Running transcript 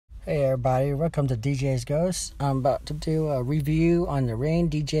Hey everybody, welcome to DJ's Ghost. I'm about to do a review on the Rane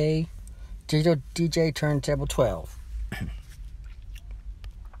Digital DJ Turntable 12.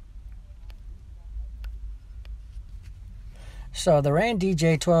 So the Rane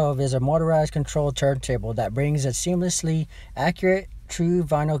DJ12 is a motorized control turntable that brings a seamlessly accurate, true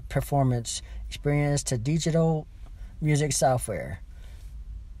vinyl performance experience to digital music software.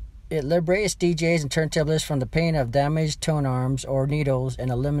 It liberates DJs and turntablists from the pain of damaged tone arms or needles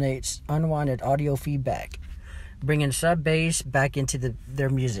and eliminates unwanted audio feedback, bringing sub-bass back into their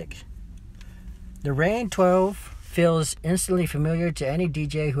music. The Rane 12 feels instantly familiar to any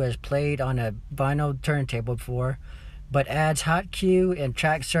DJ who has played on a vinyl turntable before, but adds hot cue and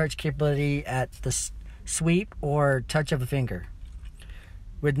track search capability at the sweep or touch of a finger.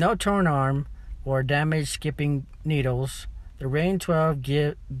 With no tone arm or damaged skipping needles, the Rane 12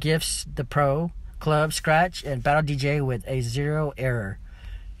 gifts the pro, club, scratch, and battle DJ with a zero error,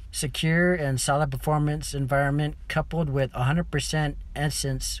 secure and solid performance environment coupled with 100%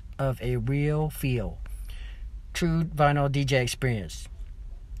 essence of a real feel. True vinyl DJ experience.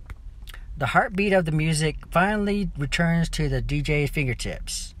 The heartbeat of the music finally returns to the DJ's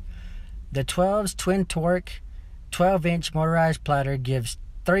fingertips. The 12's twin torque 12-inch motorized platter gives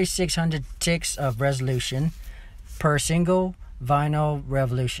 3600 ticks of resolution per single vinyl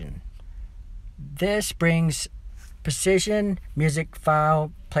revolution. This brings precision music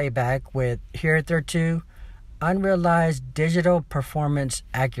file playback with hitherto unrealized digital performance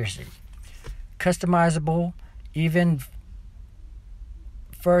accuracy. Customizable even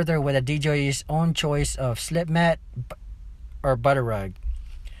further with a DJ's own choice of slip mat or butter rug.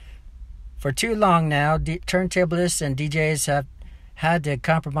 For too long now, turntablists and DJs have had to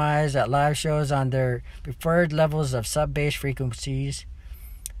compromise at live shows on their preferred levels of sub-bass frequencies,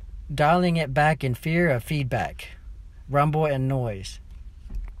 dialing it back in fear of feedback, rumble, and noise.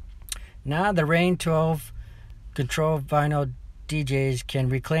 Now the Rane 12 control vinyl DJs can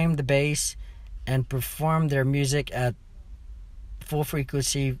reclaim the bass and perform their music at full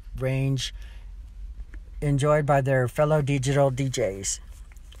frequency range enjoyed by their fellow digital DJs.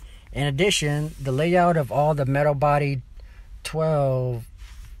 In addition, the layout of all the metal-bodied 12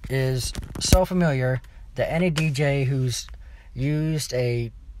 is so familiar that any DJ who's used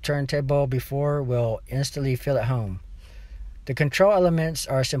a turntable before will instantly feel at home. The control elements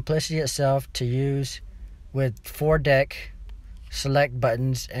are simplicity itself to use with 4 deck select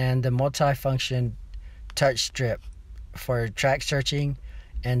buttons and the multi-function touch strip for track searching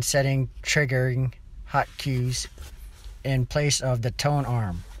and setting triggering hot cues in place of the tone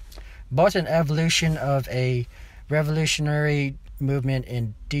arm. Both an evolution of a revolutionary movement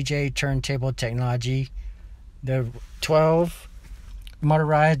in DJ turntable technology, the 12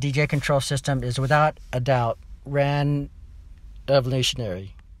 motorized DJ control system is without a doubt revolutionary.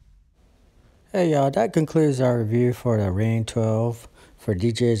 Hey y'all, that concludes our review for the Rane 12 for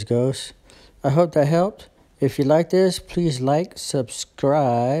DJ's Ghost. I hope that helped. If you like this, please like,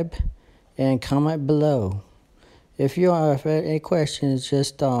 subscribe, and comment below. If you have any questions,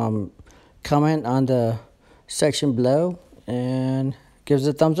 just comment on the section below and give us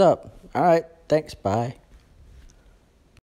a thumbs up. All right, thanks, bye.